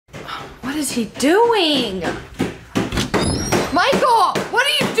What is he doing? Michael, what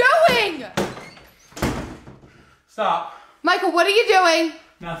are you doing? Stop. Michael, what are you doing?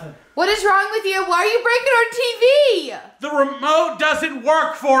 Nothing. What is wrong with you? Why are you breaking our TV? The remote doesn't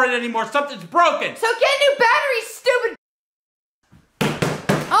work for it anymore. Something's broken. So get new batteries, stupid.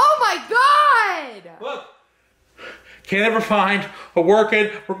 Oh my God. Look. Can't ever find a working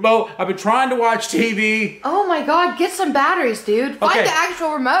remote. I've been trying to watch TV. Oh my God, get some batteries, dude. Find the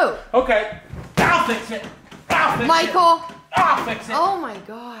actual remote. Okay. I'll fix it. I'll fix it. Michael. I'll fix it. Oh my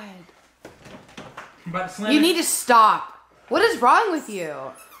God. I'm about to slam You it. need to stop. What is wrong with you?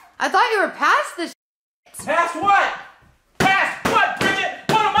 I thought you were past this. Past what? Past what, Bridget?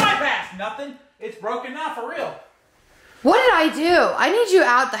 What am I past? Nothing. It's broken now, for real. What did I do? I need you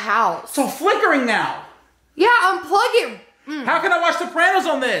out the house. So flickering now. Yeah, unplug it. How can I watch Sopranos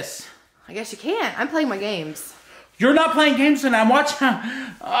on this? I guess you can't. I'm playing my games. You're not playing games tonight. I'm watching.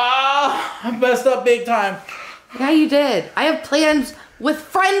 I messed up big time. Yeah, you did. I have plans with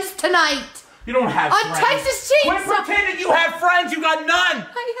friends tonight. You don't have on friends. Texas Chainsaw. Quit pretending you have friends. You got none.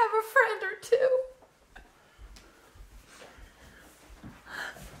 I have a friend or two.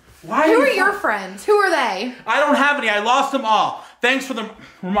 Why? Who are your friends? Who are they? I don't have any. I lost them all. Thanks for the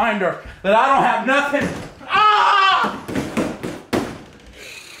reminder that I don't have nothing. Ah!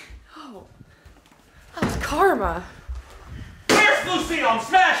 Oh, that was karma. Where's Lucille? I'm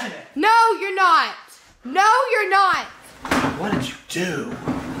smashing it. No, you're not. No, you're not. What did you do?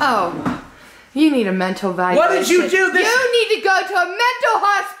 Oh, you need a mental evaluation. What did you do? This... You need to go to a mental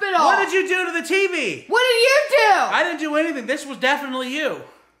hospital. What did you do to the TV? What did you do? I didn't do anything. This was definitely you.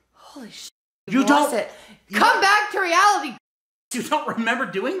 Holy shit. You lost don't... it. Come back to reality. You don't remember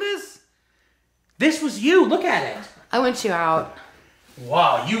doing this? This was you. Look at it. I want you out.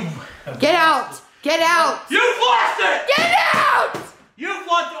 Wow, you... Get out. Get out. You've lost it. Get out. You've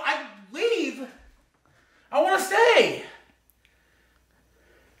lost it. I leave. I want to stay.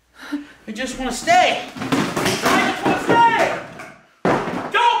 I just want to stay. I just want to stay.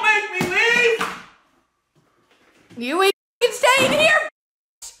 Don't make me leave. You ain't stay in here.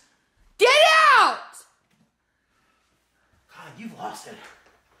 Get out. God, you've lost it.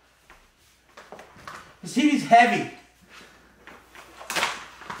 The TV's heavy.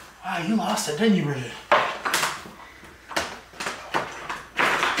 Wow, you lost it, didn't you, Bridget?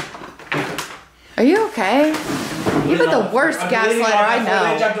 Are you okay? You've been the worst gaslighter I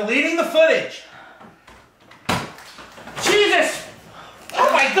know. I'm deleting the footage. Jesus!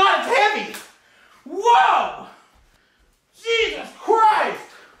 Oh my God, it's heavy! Whoa! Jesus Christ!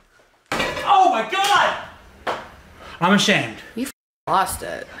 Oh my God! I'm ashamed. You lost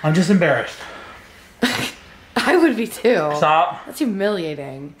it. I'm just embarrassed. I would be too. Stop. That's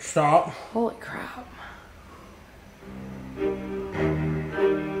humiliating. Stop. Holy crap.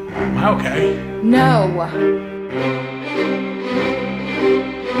 Am I okay? No.